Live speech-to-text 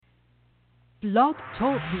Blog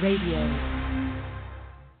Talk Radio.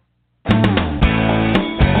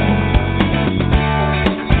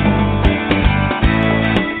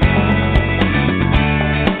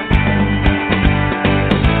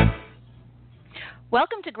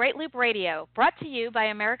 Welcome to Great Loop Radio, brought to you by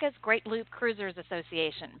America's Great Loop Cruisers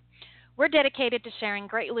Association. We're dedicated to sharing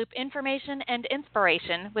Great Loop information and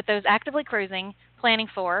inspiration with those actively cruising, planning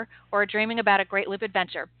for, or dreaming about a Great Loop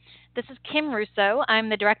adventure. This is Kim Russo. I'm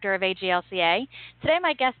the director of AGLCA. Today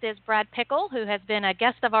my guest is Brad Pickel, who has been a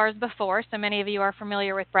guest of ours before, so many of you are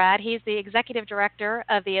familiar with Brad. He's the executive director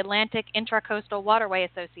of the Atlantic Intracoastal Waterway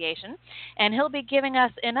Association, and he'll be giving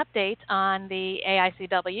us an update on the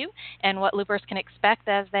AICW and what loopers can expect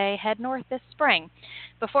as they head north this spring.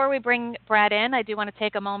 Before we bring Brad in, I do want to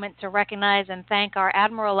take a moment to recognize and thank our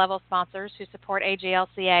Admiral-level sponsors who support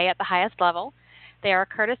AGLCA at the highest level. They are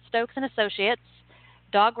Curtis Stokes and Associates,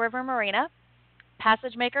 Dog River Marina,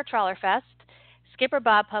 Passage Maker Trawler Fest, Skipper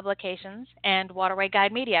Bob Publications, and Waterway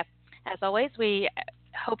Guide Media. As always, we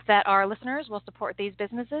hope that our listeners will support these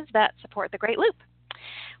businesses that support the Great Loop.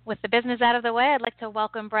 With the business out of the way, I'd like to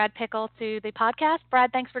welcome Brad Pickel to the podcast.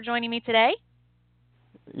 Brad, thanks for joining me today.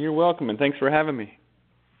 You're welcome, and thanks for having me.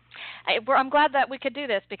 I'm glad that we could do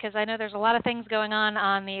this because I know there's a lot of things going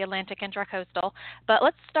on the Atlantic Intracoastal. But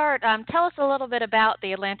let's start. Tell us a little bit about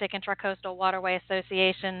the Atlantic Intracoastal Waterway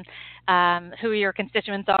Association, who your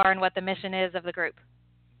constituents are, and what the mission is of the group.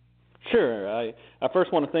 Sure. I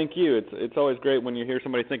first want to thank you. It's always great when you hear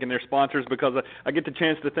somebody thanking their sponsors because I get the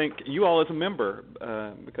chance to thank you all as a member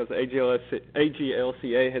because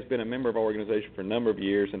AGLCA has been a member of our organization for a number of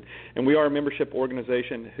years, and we are a membership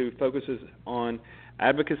organization who focuses on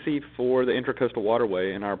advocacy for the Intracoastal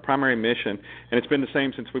Waterway, and our primary mission, and it's been the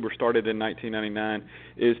same since we were started in 1999,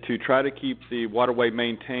 is to try to keep the waterway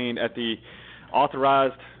maintained at the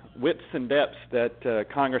authorized widths and depths that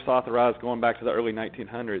Congress authorized going back to the early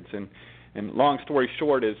 1900s. And long story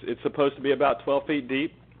short is it's supposed to be about 12 feet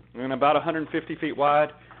deep and about 150 feet wide.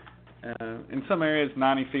 In some areas,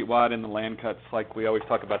 90 feet wide in the land cuts, like we always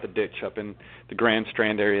talk about the ditch up in the Grand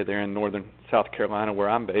Strand area there in northern South Carolina where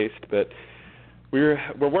I'm based. But we're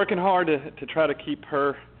working hard to try to keep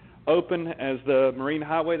her open as the marine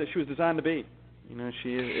highway that she was designed to be. You know,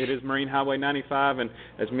 it is Marine Highway 95, and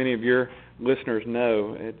as many of your listeners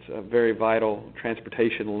know, it's a very vital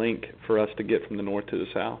transportation link for us to get from the north to the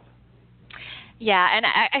south. Yeah, and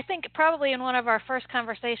I think probably in one of our first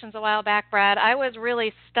conversations a while back, Brad, I was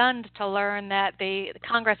really stunned to learn that the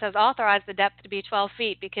Congress has authorized the depth to be 12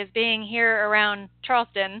 feet because being here around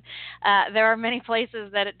Charleston, there are many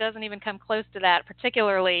places that it doesn't even come close to that,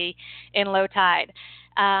 particularly in low tide.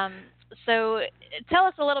 So tell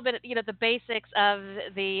us a little bit, the basics of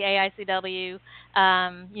the AICW.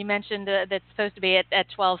 You mentioned that it's supposed to be at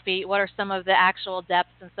 12 feet. What are some of the actual depths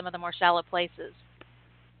and some of the more shallow places?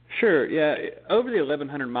 Sure, yeah. Over the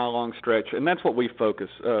 1,100-mile-long stretch, and that's what we focus.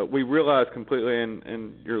 We realize completely,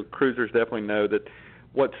 and your cruisers definitely know, that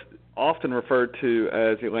what's often referred to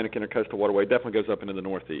as the Atlantic Intracoastal Waterway definitely goes up into the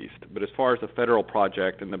northeast. But as far as the federal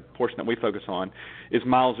project and the portion that we focus on is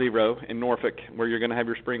Mile Zero in Norfolk, where you're going to have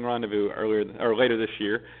your spring rendezvous later this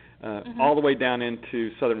year, all the way down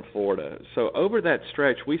into southern Florida. So over that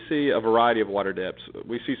stretch, we see a variety of water depths.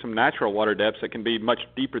 We see some natural water depths that can be much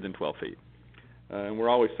deeper than 12 feet. And we're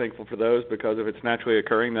always thankful for those because if it's naturally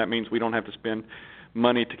occurring, that means we don't have to spend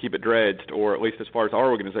money to keep it dredged, or at least as far as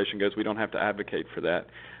our organization goes, we don't have to advocate for that.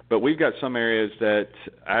 But we've got some areas that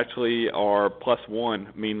actually are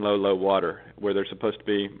 +1 mean low water, where they're supposed to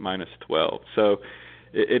be -12. So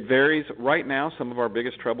it varies. Right now, some of our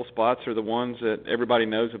biggest trouble spots are the ones that everybody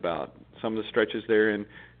knows about. Some of the stretches there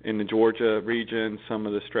in the Georgia region, some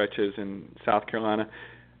of the stretches in South Carolina.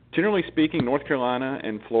 Generally speaking, North Carolina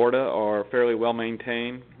and Florida are fairly well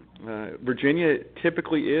maintained. Virginia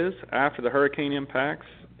typically is after the hurricane impacts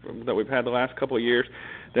that we've had the last couple of years.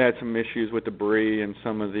 They had some issues with debris and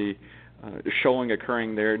some of the shoaling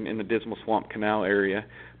occurring there in the Dismal Swamp Canal area.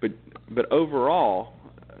 But overall,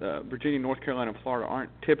 Virginia, North Carolina, and Florida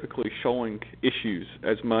aren't typically shoaling issues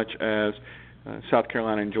as much as South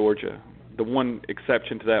Carolina and Georgia. The one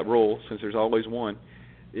exception to that rule, since there's always one,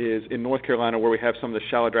 is in North Carolina where we have some of the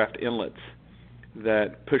shallow draft inlets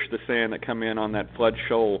that push the sand that come in on that flood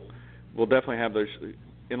shoal. We'll definitely have those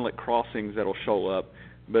inlet crossings that will shoal up.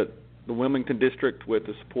 But the Wilmington District, with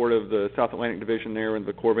the support of the South Atlantic Division there and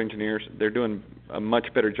the Corps of Engineers, they're doing a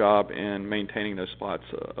much better job in maintaining those spots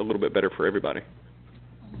a little bit better for everybody.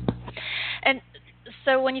 And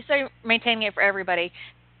so when you say maintaining it for everybody,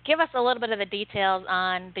 give us a little bit of the details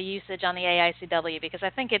on the usage on the AICW, because I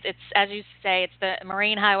think it's as you say, it's the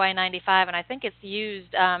Marine Highway 95, and I think it's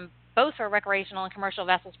used both for recreational and commercial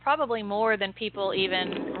vessels, probably more than people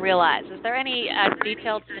even realize. Is there any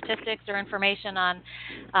detailed statistics or information on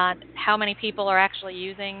how many people are actually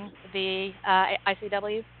using the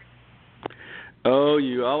ICW? Oh,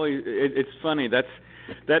 you always. It's funny. That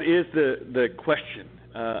is the question.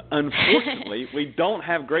 Unfortunately, we don't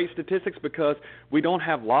have great statistics because we don't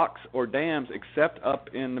have locks or dams except up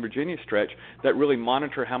in the Virginia stretch that really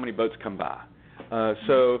monitor how many boats come by.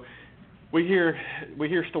 So we hear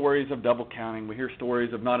stories of double counting. We hear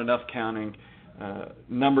stories of not enough counting,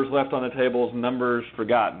 numbers left on the tables, numbers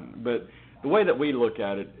forgotten. But the way that we look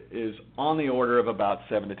at it is on the order of about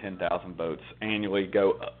 7,000 to 10,000 boats annually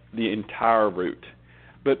go the entire route.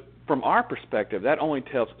 But from our perspective, that only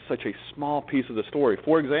tells such a small piece of the story.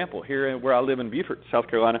 For example, here where I live in Beaufort, South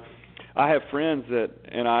Carolina, I have friends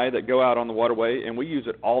that go out on the waterway, and we use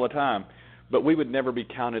it all the time. But we would never be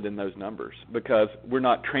counted in those numbers because we're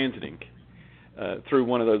not transiting through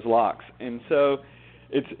one of those locks. And so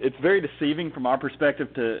it's very deceiving from our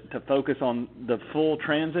perspective to focus on the full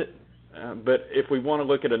transit. But if we want to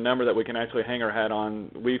look at a number that we can actually hang our hat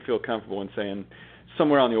on, we feel comfortable in saying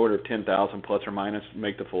somewhere on the order of 10,000 plus or minus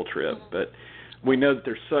make the full trip. But we know that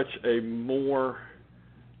there's such a more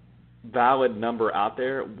valid number out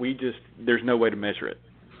there. There's no way to measure it,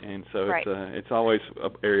 and so right. It's always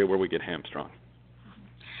an area where we get hamstrung.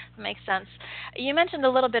 Makes sense. You mentioned a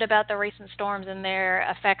little bit about the recent storms and their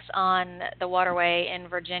effects on the waterway in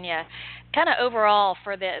Virginia. Kind of overall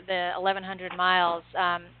for the 1,100 miles,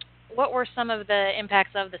 what were some of the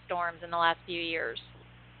impacts of the storms in the last few years?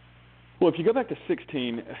 Well, if you go back to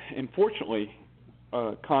 16, unfortunately,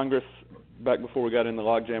 Congress, back before we got in the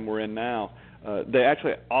logjam we're in now, they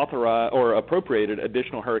actually authorized or appropriated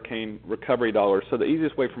additional hurricane recovery dollars. So the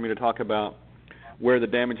easiest way for me to talk about where the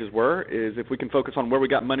damages were is if we can focus on where we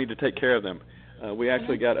got money to take care of them. We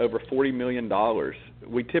actually got over $40 million.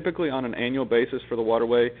 We typically, on an annual basis for the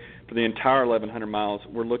waterway, for the entire 1,100 miles,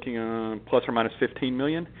 we're looking on plus or minus $15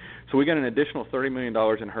 million. So we got an additional $30 million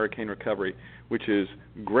in hurricane recovery, which is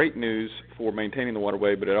great news for maintaining the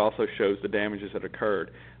waterway, but it also shows the damages that occurred.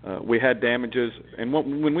 We had damages, and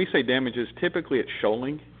when we say damages, typically it's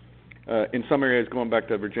shoaling. In some areas, going back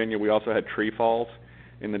to Virginia, we also had tree falls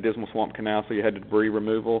in the Dismal Swamp Canal, so you had debris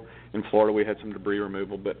removal. In Florida, we had some debris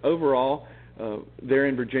removal. But overall, there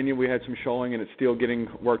in Virginia, we had some shoaling, and it's still getting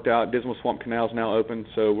worked out. Dismal Swamp Canal is now open,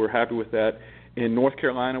 so we're happy with that. In North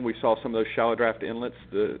Carolina, we saw some of those shallow draft inlets,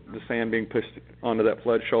 the sand being pushed onto that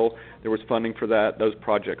flood shoal. There was funding for that. Those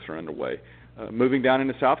projects are underway. Moving down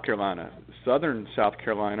into South Carolina, southern South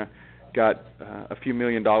Carolina got a few $1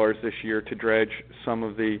 million this year to dredge some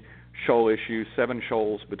of the shoal issues, 7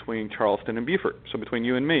 shoals between Charleston and Beaufort, so between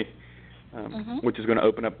you and me, which is going to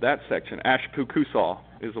open up that section. Ashepoo-Coosaw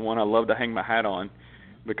is the one I love to hang my hat on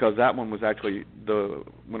because that one was actually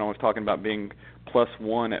when I was talking about being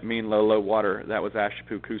 +1 at mean low water, that was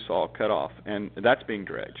Ashepoo-Coosaw cutoff, and that's being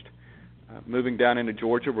dredged. Moving down into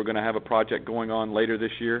Georgia, we're going to have a project going on later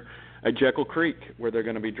this year at Jekyll Creek where they're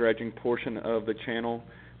going to be dredging portion of the channel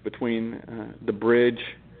between the bridge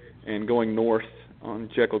and going north on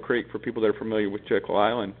Jekyll Creek for people that are familiar with Jekyll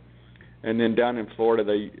Island. And then down in Florida,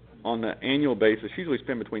 they, on the annual basis, usually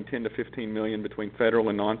spend between $10 to $15 million between federal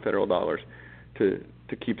and non-federal dollars to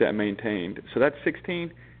keep that maintained. So that's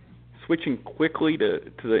 16. Switching quickly to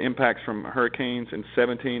the impacts from hurricanes in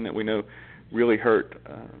 17 that we know really hurt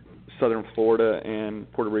southern Florida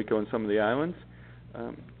and Puerto Rico and some of the islands.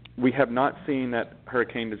 We have not seen that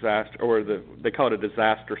hurricane disaster, or they call it a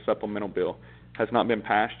disaster supplemental bill, has not been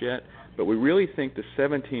passed yet. But we really think the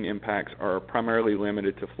 17 impacts are primarily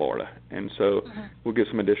limited to Florida, and so we'll get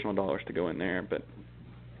some additional dollars to go in there. But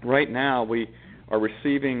right now we are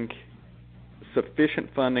receiving sufficient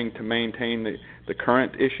funding to maintain the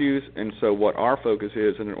current issues, and so what our focus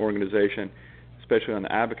is in an organization, especially on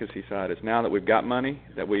the advocacy side, is now that we've got money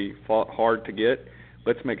that we fought hard to get,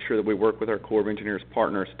 let's make sure that we work with our Corps of Engineers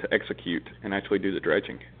partners to execute and actually do the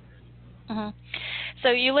dredging. So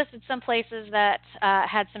you listed some places that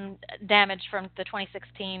had some damage from the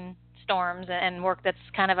 2016 storms and work that's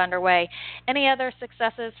kind of underway. Any other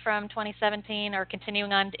successes from 2017 or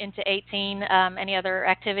continuing on into 18? Any other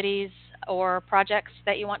activities or projects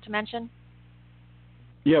that you want to mention?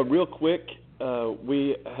 Yeah, real quick,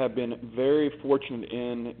 we have been very fortunate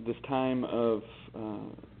in this time of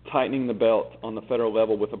tightening the belt on the federal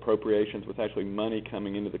level with appropriations, with actually money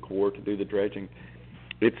coming into the Corps to do the dredging.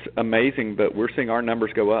 It's amazing, but we're seeing our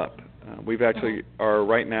numbers go up. We've actually are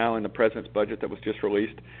right now in the President's budget that was just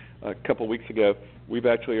released a couple weeks ago. We've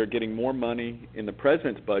actually are getting more money in the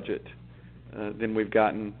President's budget than we've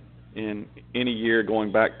gotten in any year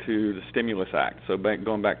going back to the Stimulus Act. So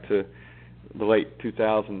going back to the late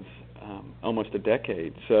 2000s almost a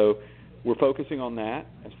decade. So we're focusing on that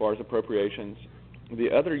as far as appropriations. The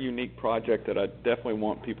other unique project that I definitely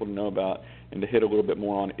want people to know about and to hit a little bit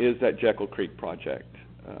more on is that Jekyll Creek project.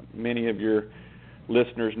 Many of your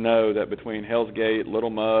listeners know that between Hell's Gate, Little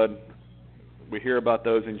Mud, we hear about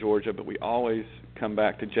those in Georgia, but we always come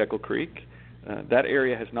back to Jekyll Creek. That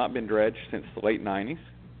area has not been dredged since the late 90s.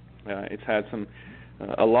 It's had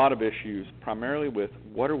a lot of issues, primarily with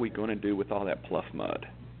what are we going to do with all that pluff mud.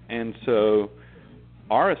 And so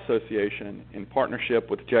our association, in partnership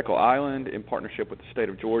with Jekyll Island, in partnership with the state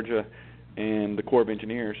of Georgia and the Corps of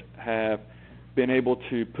Engineers, have been able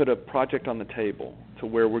to put a project on the table to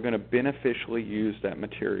where we're going to beneficially use that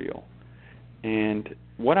material. And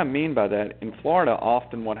what I mean by that, in Florida,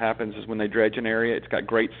 often what happens is when they dredge an area, it's got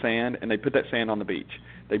great sand, and they put that sand on the beach.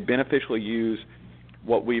 They beneficially use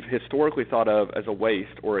what we've historically thought of as a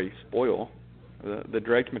waste or a spoil, the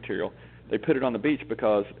dredge material. They put it on the beach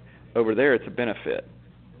because over there it's a benefit.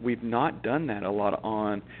 We've not done that a lot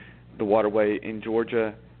on the waterway in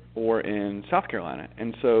Georgia or in South Carolina.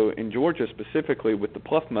 And so in Georgia specifically with the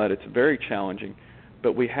pluff mud, it's very challenging.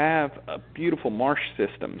 But we have beautiful marsh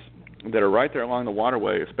systems that are right there along the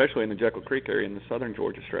waterway, especially in the Jekyll Creek area in the southern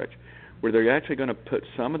Georgia stretch, where they're actually going to put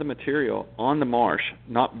some of the material on the marsh,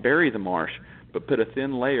 not bury the marsh, but put a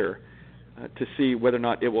thin layer to see whether or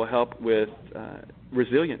not it will help with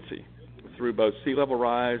resiliency through both sea level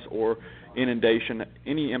rise or inundation,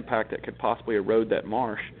 any impact that could possibly erode that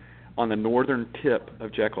marsh on the northern tip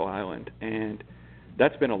of Jekyll Island. And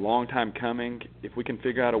that's been a long time coming. If we can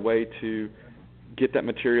figure out a way to get that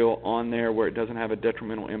material on there where it doesn't have a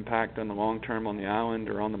detrimental impact on the long term on the island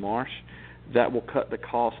or on the marsh, that will cut the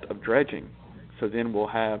cost of dredging. So then we'll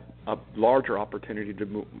have a larger opportunity to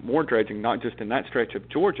do more dredging, not just in that stretch of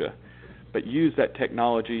Georgia, but use that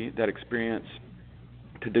technology, that experience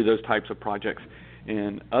to do those types of projects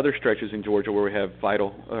in other stretches in Georgia where we have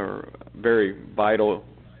very vital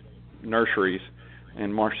nurseries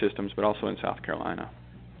and marsh systems, but also in South Carolina.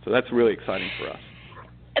 So that's really exciting for us.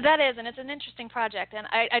 That is, and it's an interesting project. And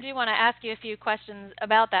I do want to ask you a few questions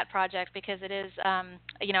about that project because it is, I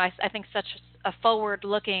think such a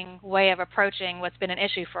forward-looking way of approaching what's been an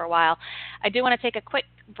issue for a while. I do want to take a quick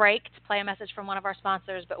break to play a message from one of our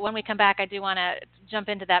sponsors, but when we come back, I do want to jump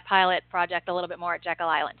into that pilot project a little bit more at Jekyll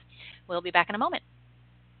Island. We'll be back in a moment.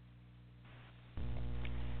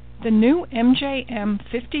 The new MJM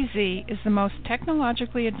 50Z is the most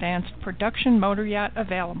technologically advanced production motor yacht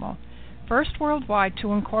available. First worldwide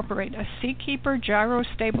to incorporate a Seakeeper gyro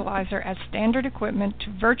stabilizer as standard equipment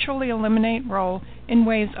to virtually eliminate roll in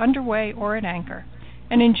waves underway or at anchor.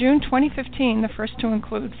 And in June 2015, the first to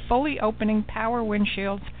include fully opening power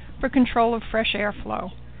windshields for control of fresh air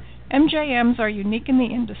flow. MJMs are unique in the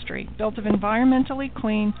industry, built of environmentally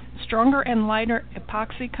clean, stronger and lighter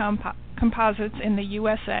epoxy composites in the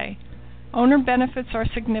USA. Owner benefits are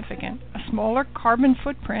significant: a smaller carbon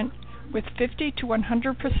footprint with 50 to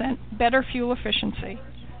 100% better fuel efficiency,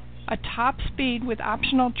 a top speed with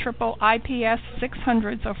optional triple IPS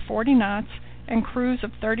 600s of 40 knots and cruise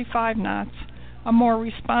of 35 knots, a more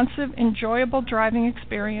responsive, enjoyable driving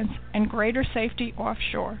experience, and greater safety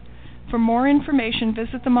offshore. For more information,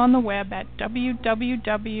 visit them on the web at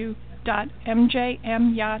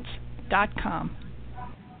www.mjmyachts.com.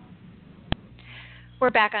 We're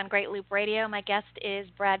back on Great Loop Radio. My guest is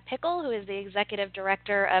Brad Pickel, who is the Executive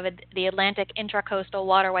Director of the Atlantic Intracoastal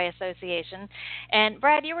Waterway Association. And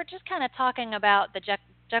Brad, you were just kind of talking about the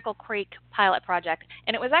Jekyll Creek pilot project,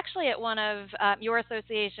 and it was actually at one of your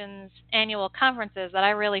association's annual conferences that I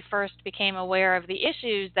really first became aware of the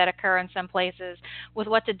issues that occur in some places with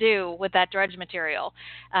what to do with that dredge material.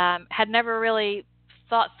 Had never really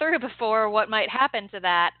thought through before what might happen to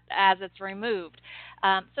that as it's removed.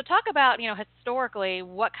 So talk about, historically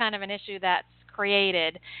what kind of an issue that's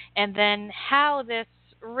created, and then how this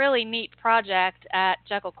really neat project at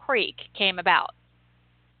Jekyll Creek came about.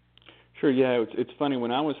 Sure, yeah. It's funny.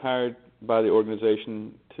 When I was hired by the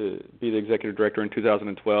organization to be the executive director in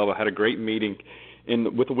 2012, I had a great meeting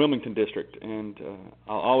with the Wilmington district, and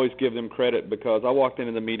I'll always give them credit because I walked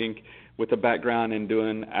into the meeting with a background in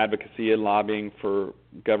doing advocacy and lobbying for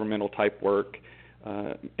governmental type work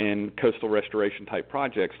and coastal restoration type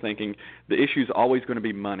projects, thinking the issue is always going to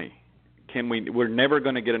be money. We're never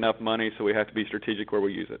going to get enough money, so we have to be strategic where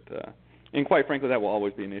we use it. And quite frankly, that will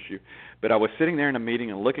always be an issue. But I was sitting there in a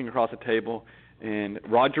meeting and looking across the table, and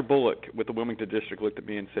Roger Bullock with the Wilmington District looked at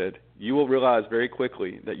me and said, "You will realize very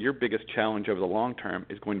quickly that your biggest challenge over the long term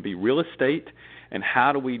is going to be real estate and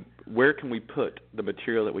where can we put the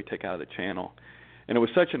material that we take out of the channel." And it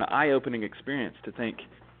was such an eye-opening experience to think,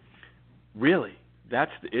 really,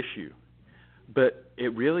 that's the issue. But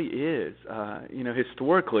it really is,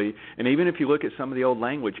 historically, and even if you look at some of the old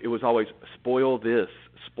language, it was always spoil this,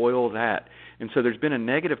 spoil that. And so there's been a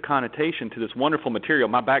negative connotation to this wonderful material.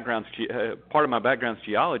 Part of my background's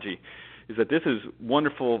geology is that this is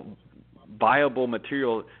wonderful, viable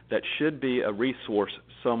material that should be a resource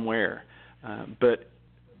somewhere. But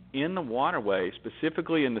in the waterway,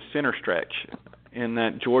 specifically in the center stretch, in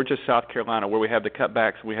that Georgia, South Carolina, where we have the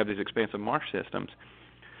cutbacks and we have these expansive marsh systems,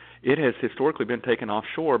 it has historically been taken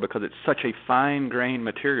offshore because it's such a fine-grained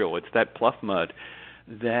material. It's that pluff mud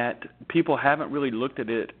that people haven't really looked at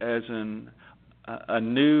it as a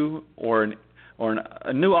new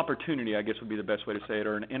opportunity, I guess would be the best way to say it,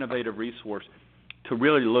 or an innovative resource to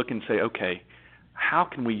really look and say, okay, how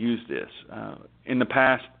can we use this? In the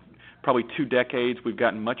past, probably 2 decades, we've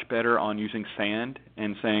gotten much better on using sand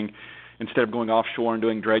and saying, instead of going offshore and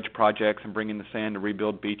doing dredge projects and bringing the sand to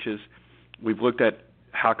rebuild beaches, we've looked at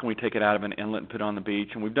how can we take it out of an inlet and put it on the beach,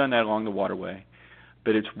 and we've done that along the waterway.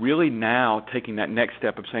 But it's really now taking that next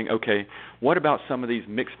step of saying, okay, what about some of these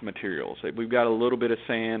mixed materials? We've got a little bit of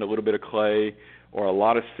sand, a little bit of clay, or a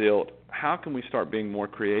lot of silt. How can we start being more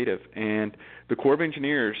creative? And the Corps of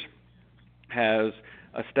Engineers has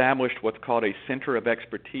established what's called a center of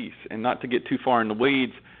expertise. And not to get too far in the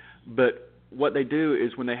weeds, but what they do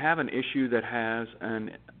is when they have an issue that has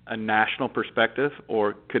a national perspective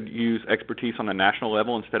or could use expertise on a national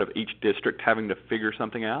level instead of each district having to figure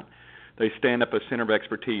something out, they stand up a center of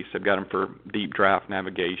expertise. They've got them for deep draft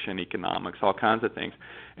navigation, economics, all kinds of things.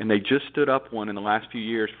 And they just stood up one in the last few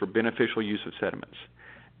years for beneficial use of sediments.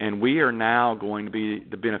 And we are now going to be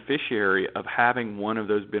the beneficiary of having one of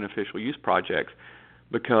those beneficial use projects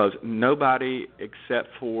because nobody except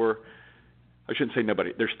for, I shouldn't say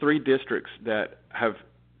nobody, there's 3 districts that have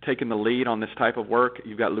taken the lead on this type of work.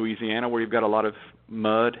 You've got Louisiana where you've got a lot of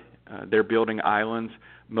mud. They're building islands.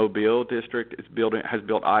 Mobile district has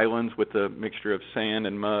built islands with a mixture of sand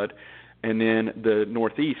and mud. And then the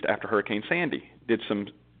Northeast, after Hurricane Sandy, did some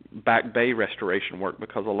back bay restoration work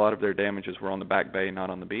because a lot of their damages were on the back bay, not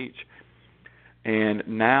on the beach. And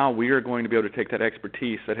now we are going to be able to take that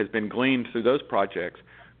expertise that has been gleaned through those projects,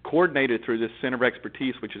 coordinated through this Center of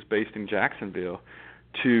Expertise, which is based in Jacksonville,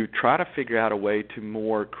 to try to figure out a way to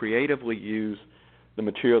more creatively use the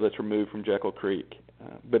material that's removed from Jekyll Creek.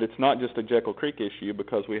 But it's not just a Jekyll Creek issue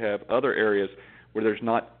because we have other areas where there's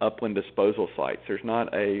not upland disposal sites. There's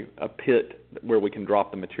not a pit where we can drop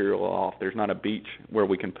the material off. There's not a beach where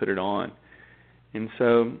we can put it on. And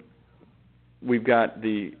so we've got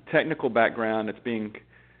the technical background that's being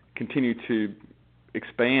continued to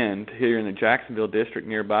expand here in the Jacksonville district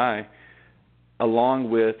nearby, along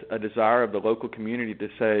with a desire of the local community to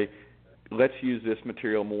say, let's use this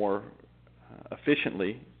material more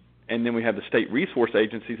efficiently. And then we have the state resource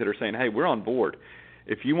agencies that are saying, hey, we're on board.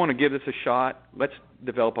 If you want to give this a shot, let's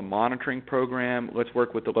develop a monitoring program. Let's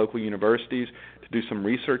work with the local universities to do some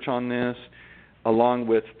research on this, along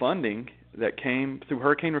with funding that came through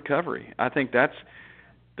hurricane recovery. I think that's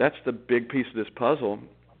the big piece of this puzzle.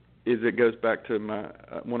 Is it goes back to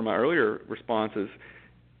one of my earlier responses.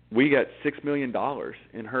 We got $6 million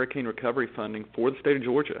in hurricane recovery funding for the state of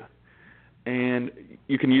Georgia. And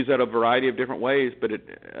you can use that a variety of different ways, but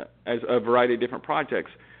as a variety of different projects.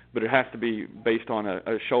 But it has to be based on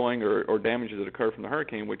a shoaling or damages that occur from the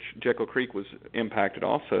hurricane, which Jekyll Creek was impacted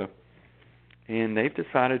also. And they've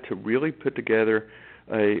decided to really put together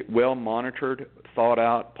a well-monitored,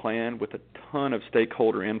 thought-out plan with a ton of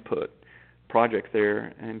stakeholder input project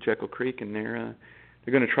there in Jekyll Creek. And they're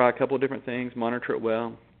going to try a couple of different things, monitor it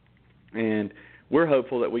well. And we're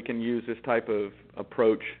hopeful that we can use this type of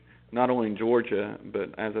approach not only in Georgia,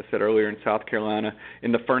 but as I said earlier, in South Carolina,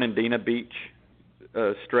 in the Fernandina Beach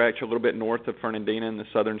stretch, a little bit north of Fernandina in the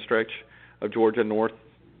southern stretch of Georgia, North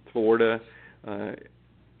Florida,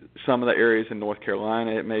 some of the areas in North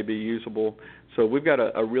Carolina, it may be usable. So we've got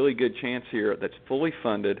a really good chance here that's fully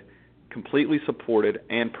funded, completely supported,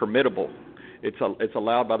 and permittable. It's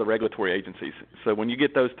allowed by the regulatory agencies. So when you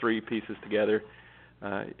get those 3 pieces together,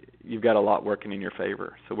 you've got a lot working in your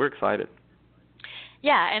favor. So we're excited.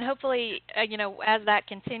 Yeah, and hopefully, as that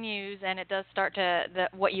continues and it does start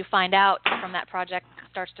what you find out from that project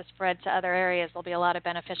starts to spread to other areas, there'll be a lot of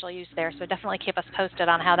beneficial use there. So definitely keep us posted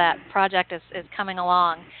on how that project is coming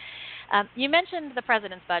along. You mentioned the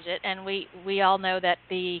president's budget, and we all know that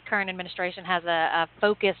the current administration has a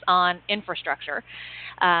focus on infrastructure,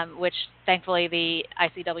 which thankfully the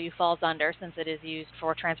ICW falls under since it is used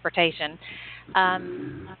for transportation.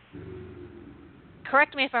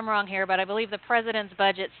 Correct me if I'm wrong here, but I believe the president's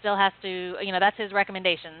budget still has to, that's his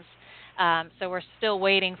recommendations. So we're still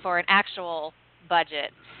waiting for an actual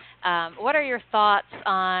budget. What are your thoughts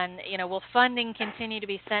on, will funding continue to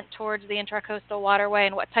be sent towards the Intracoastal Waterway,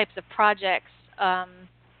 and what types of projects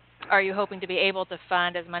are you hoping to be able to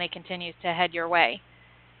fund as money continues to head your way?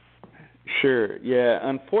 Sure. Yeah.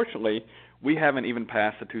 Unfortunately, we haven't even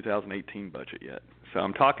passed the 2018 budget yet. So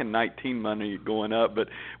I'm talking 19 money going up, but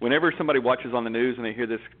whenever somebody watches on the news and they hear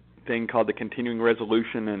this thing called the continuing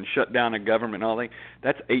resolution and shut down of government and all that,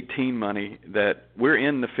 that's 18 money that we're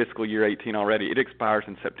in the fiscal year 18 already. It expires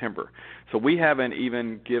in September. So we haven't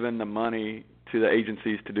even given the money to the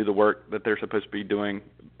agencies to do the work that they're supposed to be doing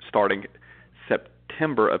starting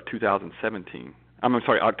September of 2017.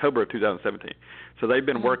 October of 2017. So they've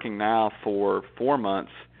been working now for 4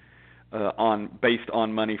 months based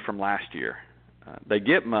on money from last year. They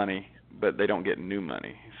get money, but they don't get new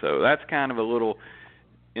money. So that's kind of a little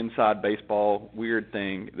inside baseball weird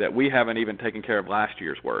thing that we haven't even taken care of last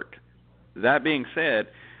year's work. That being said,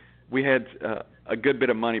 we had a good bit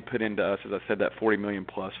of money put into us, as I said, that $40 million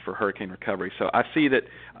plus for hurricane recovery. So I see that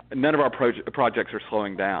none of our projects are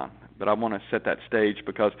slowing down. But I want to set that stage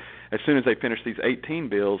because as soon as they finish these 18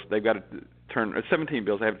 bills, they've got to turn 17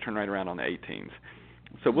 bills. They have to turn right around on the 18s.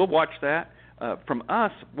 So we'll watch that. From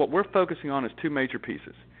us, what we're focusing on is two major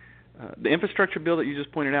pieces: the infrastructure bill that you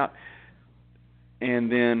just pointed out,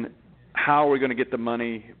 and then how are we going to get the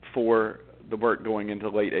money for the work going into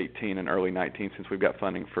late 18 and early 19, since we've got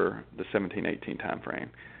funding for the 17-18 time frame.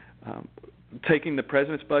 Taking the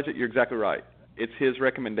president's budget, you're exactly right. It's his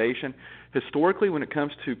recommendation. Historically, when it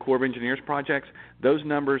comes to Corps of Engineers projects, those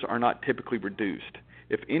numbers are not typically reduced.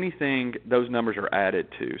 If anything, those numbers are added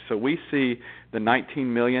to. So we see the $19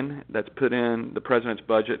 million that's put in the president's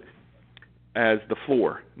budget as the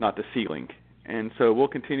floor, not the ceiling. And so we'll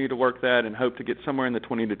continue to work that and hope to get somewhere in the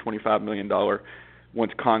 $20 to $25 million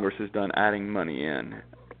once Congress is done adding money in.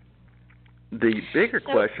 The bigger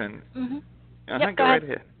question, go right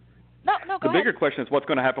ahead. No, go ahead. The bigger question is what's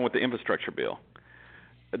going to happen with the infrastructure bill.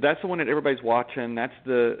 That's the one that everybody's watching. That's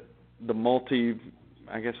the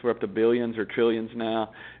I guess we're up to billions or trillions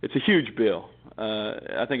now. It's a huge bill.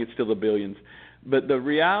 I think it's still the billions. But the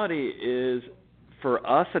reality is, for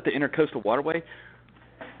us at the Intracoastal Waterway,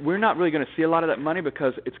 we're not really going to see a lot of that money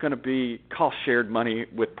because it's going to be cost-shared money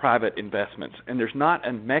with private investments. And there's not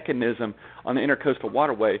a mechanism on the Intracoastal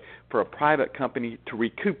Waterway for a private company to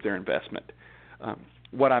recoup their investment.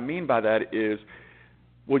 What I mean by that is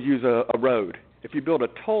we'll use a road. If you build a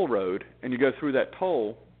toll road and you go through that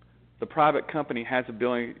toll, the private company has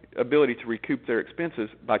ability to recoup their expenses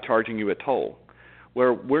by charging you a toll,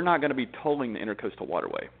 where we're not going to be tolling the Intracoastal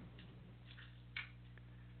Waterway.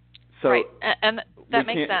 So right, and that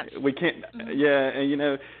makes sense. We can't,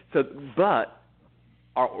 but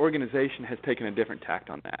our organization has taken a different tact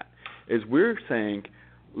on that. Is we're saying,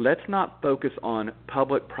 let's not focus on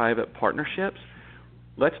public-private partnerships.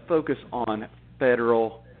 Let's focus on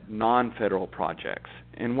federal, non-federal projects.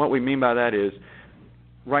 And what we mean by that is,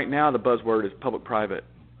 right now the buzzword is public-private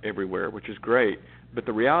everywhere, which is great. But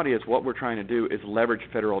the reality is what we're trying to do is leverage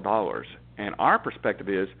federal dollars. And our perspective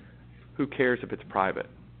is, who cares if it's private?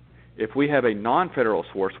 If we have a non-federal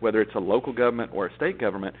source, whether it's a local government or a state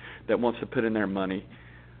government that wants to put in their money,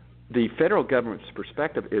 the federal government's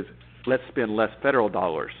perspective is, let's spend less federal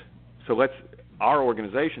dollars. So our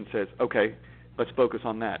organization says, okay, let's focus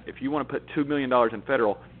on that. If you want to put $2 million in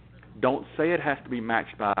federal, don't say it has to be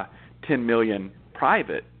matched by $10 million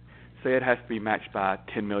private. Say it has to be matched by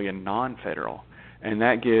 $10 million non-federal. And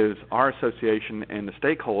that gives our association and the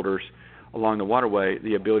stakeholders along the waterway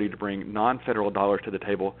the ability to bring non-federal dollars to the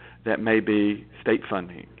table that may be state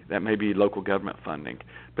funding, that may be local government funding,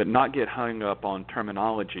 but not get hung up on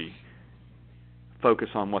terminology. Focus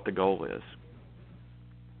on what the goal is.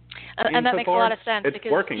 And that makes a lot of sense it's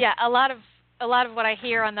because working. a lot of what I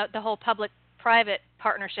hear on the whole public-private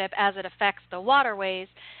partnership as it affects the waterways,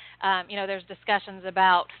 there's discussions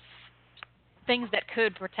about things that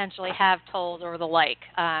could potentially have tolls or the like,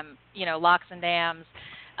 locks and dams,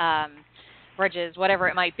 bridges, whatever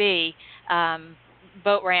it might be,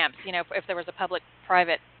 boat ramps. If there was a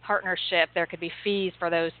public-private partnership, there could be fees for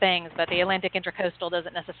those things, but the Atlantic Intracoastal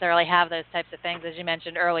doesn't necessarily have those types of things, as you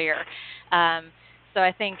mentioned earlier. So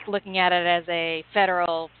I think looking at it as a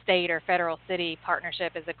federal state or federal city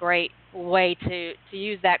partnership is a great way to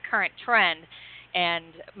use that current trend and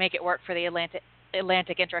make it work for the Atlantic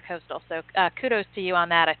Intracoastal. So kudos to you on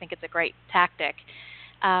that. I think it's a great tactic.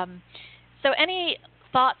 So any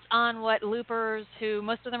thoughts on what loopers, who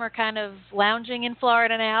most of them are kind of lounging in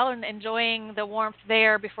Florida now and enjoying the warmth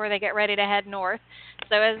there before they get ready to head north.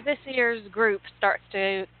 So as this year's group starts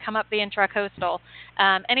to come up the Intracoastal,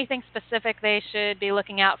 anything specific they should be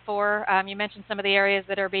looking out for? You mentioned some of the areas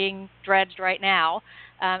that are being dredged right now.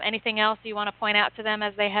 Anything else you want to point out to them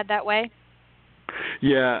as they head that way?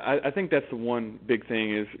 Yeah, I think that's the one big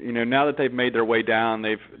thing is, now that they've made their way down,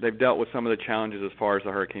 they've dealt with some of the challenges as far as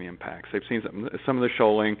the hurricane impacts. They've seen some of the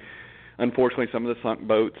shoaling, unfortunately some of the sunk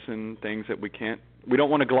boats and things that we don't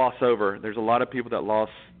want to gloss over. There's a lot of people that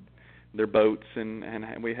lost their boats, and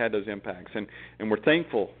we had those impacts. And we're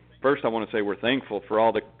thankful. First, I want to say we're thankful for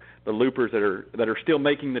all the loopers that are still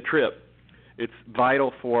making the trip. It's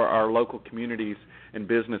vital for our local communities and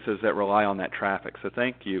businesses that rely on that traffic. So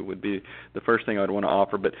thank you would be the first thing I would want to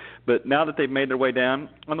offer. But now that they've made their way down,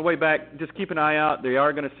 on the way back, just keep an eye out. They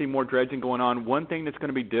are going to see more dredging going on. One thing that's going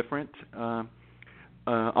to be different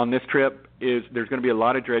on this trip is there's going to be a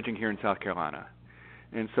lot of dredging here in South Carolina.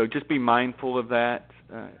 And so just be mindful of that.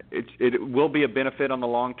 It will be a benefit on the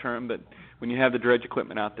long term, but when you have the dredge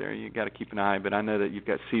equipment out there, you got to keep an eye. But I know that you've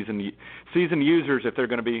got seasoned users if they're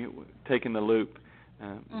going to be taking the loop.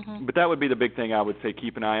 But that would be the big thing I would say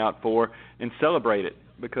keep an eye out for and celebrate it,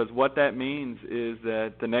 because what that means is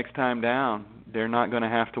that the next time down, they're not going to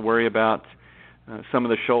have to worry about some of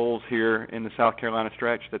the shoals here in the South Carolina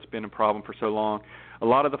stretch that's been a problem for so long. A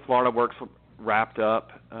lot of the Florida work's wrapped up.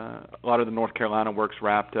 A lot of the North Carolina work's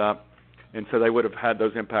wrapped up. And so they would have had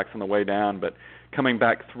those impacts on the way down. But coming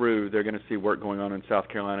back through, they're going to see work going on in South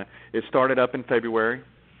Carolina. It started up in February,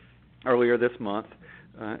 earlier this month.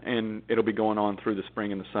 And it'll be going on through the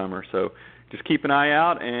spring and the summer. So just keep an eye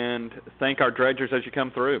out and thank our dredgers as you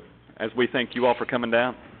come through, as we thank you all for coming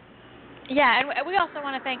down. Yeah, and we also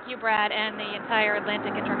want to thank you, Brad, and the entire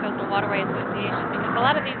Atlantic Intracoastal Waterway Association, because a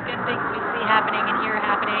lot of these good things we see happening and hear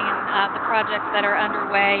happening, and the projects that are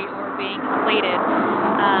underway or being completed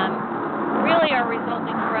really are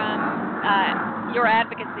resulting from your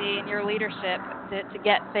advocacy and your leadership to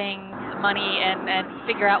get things, money, and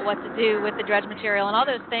figure out what to do with the dredge material. And all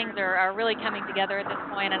those things are really coming together at this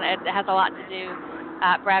point, and it has a lot to do,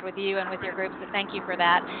 Brad, with you and with your group, so thank you for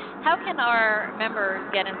that. How can our members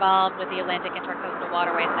get involved with the Atlantic Intracoastal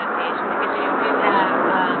Waterway Association? Because you do have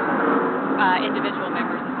individual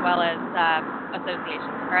members as well as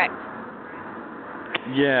associations, correct?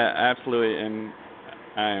 Yeah, absolutely, and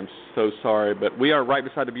I am so sorry, but we are right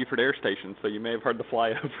beside the Beaufort Air Station, so you may have heard the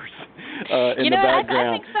flyovers in the background.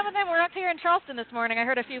 I think some of them were up here in Charleston this morning. I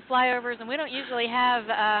heard a few flyovers, and we don't usually have,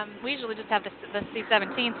 we usually just have the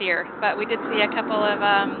C-17s here, but we did see a couple of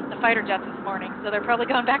the fighter jets this morning, so they're probably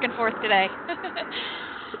going back and forth today.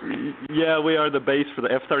 Yeah, we are the base for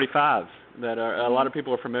the F-35s. That a lot of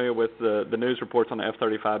people are familiar with the news reports on the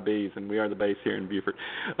F-35Bs, and we are the base here in Beaufort.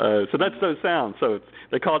 So that's those sounds. So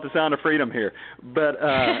they call it the sound of freedom here. But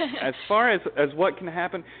as far as what can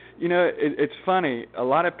happen, it's funny. A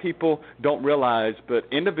lot of people don't realize, but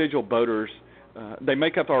individual boaters, they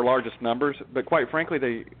make up our largest numbers, but quite frankly,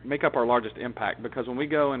 they make up our largest impact, because when we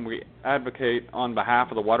go and we advocate on behalf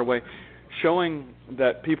of the waterway, showing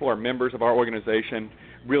that people are members of our organization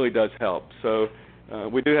really does help. So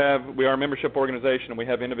we are a membership organization, and we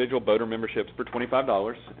have individual boater memberships for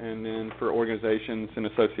 $25, and then for organizations and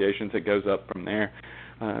associations it goes up from there.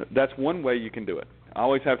 That's one way you can do it. I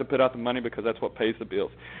always have to put out the money because that's what pays the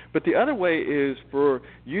bills. But the other way is for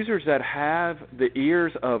users that have the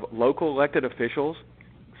ears of local elected officials,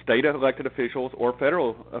 state elected officials, or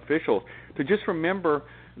federal officials, to just remember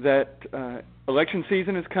that election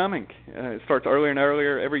season is coming. It starts earlier and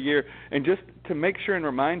earlier every year, and just to make sure and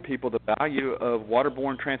remind people the value of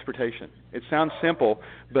waterborne transportation. It sounds simple,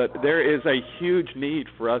 but there is a huge need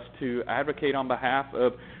for us to advocate on behalf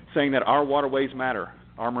of saying that our waterways matter,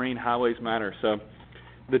 our marine highways matter. So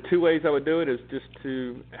the two ways I would do it is just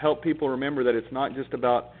to help people remember that it's not just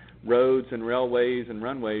about roads and railways and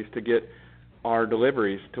runways to get our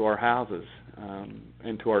deliveries to our houses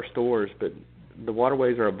and to our stores, but the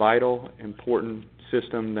waterways are a vital, important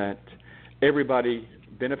system that everybody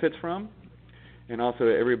benefits from, and also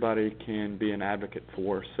everybody can be an advocate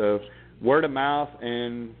for. So word of mouth,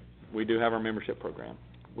 and we do have our membership program,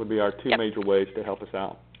 would be our two major ways to help us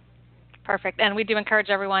out. Perfect. And we do encourage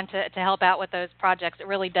everyone to help out with those projects. It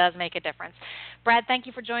really does make a difference. Brad, thank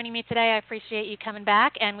you for joining me today. I appreciate you coming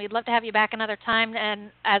back, and we'd love to have you back another time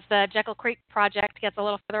and as the Jekyll Creek project gets a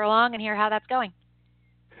little further along and hear how that's going.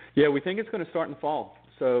 Yeah, we think it's going to start in the fall,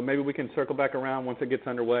 so maybe we can circle back around once it gets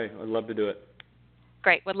underway. I'd love to do it.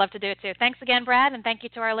 Great. Would love to do it, too. Thanks again, Brad, and thank you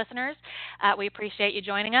to our listeners. We appreciate you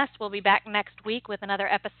joining us. We'll be back next week with another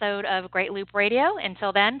episode of Great Loop Radio.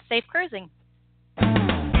 Until then, safe cruising.